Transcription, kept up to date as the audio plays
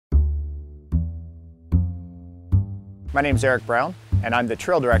My name is Eric Brown, and I'm the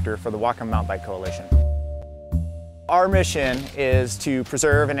Trail Director for the Whatcom Mountain Bike Coalition. Our mission is to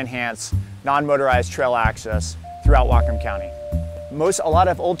preserve and enhance non-motorized trail access throughout Whatcom County. A lot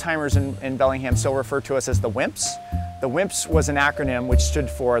of old-timers in Bellingham still refer to us as the WIMPs. The WIMPs was an acronym which stood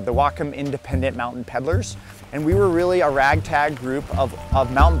for the Whatcom Independent Mountain Peddlers. And we were really a ragtag group of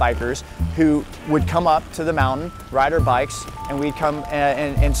mountain bikers who would come up to the mountain, ride our bikes, and we'd come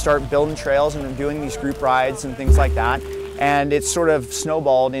and start building trails and doing these group rides and things like that. And it sort of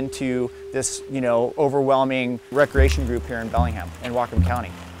snowballed into this, overwhelming recreation group here in Bellingham, in Whatcom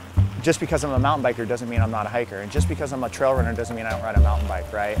County. Just because I'm a mountain biker doesn't mean I'm not a hiker. And just because I'm a trail runner doesn't mean I don't ride a mountain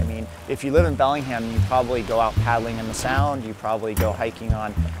bike, right? I mean, if you live in Bellingham, you probably go out paddling in the Sound, you probably go hiking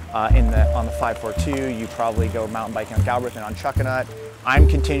on the 542, you probably go mountain biking on Galbraith and on Chuckanut. I'm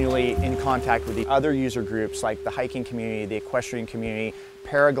continually in contact with the other user groups like the hiking community, the equestrian community,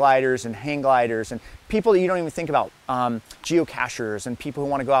 paragliders and hang gliders, and people that you don't even think about, geocachers and people who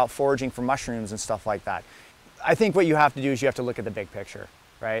want to go out foraging for mushrooms and stuff like that. I think what you have to do is you have to look at the big picture.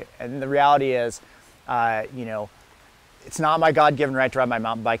 Right? And the reality is, it's not my God-given right to ride my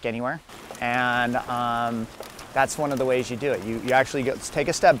mountain bike anywhere. And that's one of the ways you do it. You actually take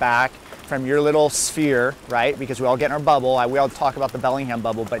a step back from your little sphere, right? Because we all get in our bubble. We all talk about the Bellingham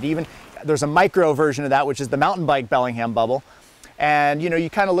bubble, but even there's a micro version of that, which is the mountain bike Bellingham bubble. And you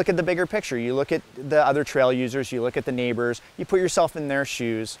kind of look at the bigger picture. You look at the other trail users, you look at the neighbors, you put yourself in their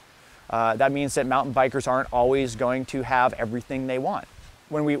shoes. That means that mountain bikers aren't always going to have everything they want.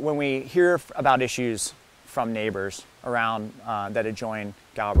 When we hear about issues from neighbors around that adjoin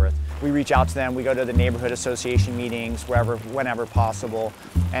Galbraith, we reach out to them. We go to the neighborhood association meetings whenever possible,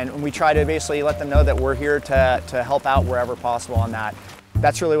 and we try to basically let them know that we're here to help out wherever possible on that.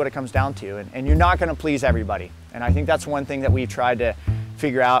 That's really what it comes down to, and you're not going to please everybody. And I think that's one thing that we've tried to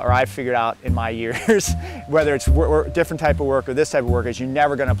figure out, or I've figured out in my years, whether it's different type of work or this type of work, is you're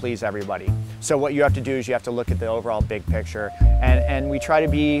never going to please everybody. So what you have to do is you have to look at the overall big picture, and we try to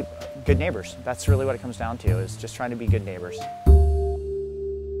be good neighbors. That's really what it comes down to, is just trying to be good neighbors.